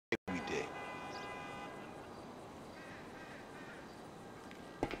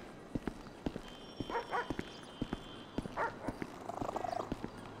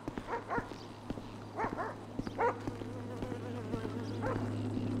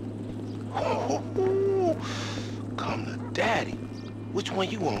Ooh, come to daddy. Which one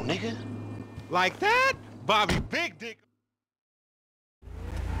you want, nigga? Like that? Bobby Big Dick.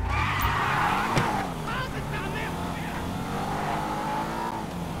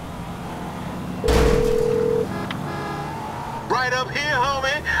 Right up here,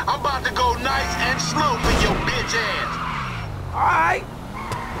 homie. I'm about to go nice and slow for your bitch ass. All right.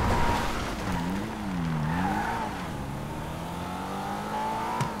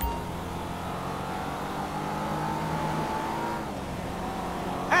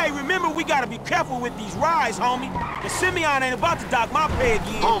 Hey, remember we gotta be careful with these rides, homie. The Simeon ain't about to dock my pay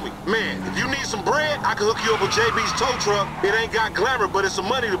again. Homie, man, if you need some bread, I can hook you up with JB's tow truck. It ain't got glamour, but it's some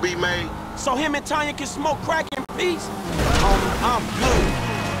money to be made. So him and Tanya can smoke crack in peace? Homie, I'm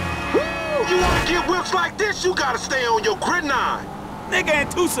good. Woo! You wanna get whips like this, you gotta stay on your grid 9. Nigga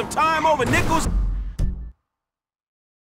ain't too some time over nickels.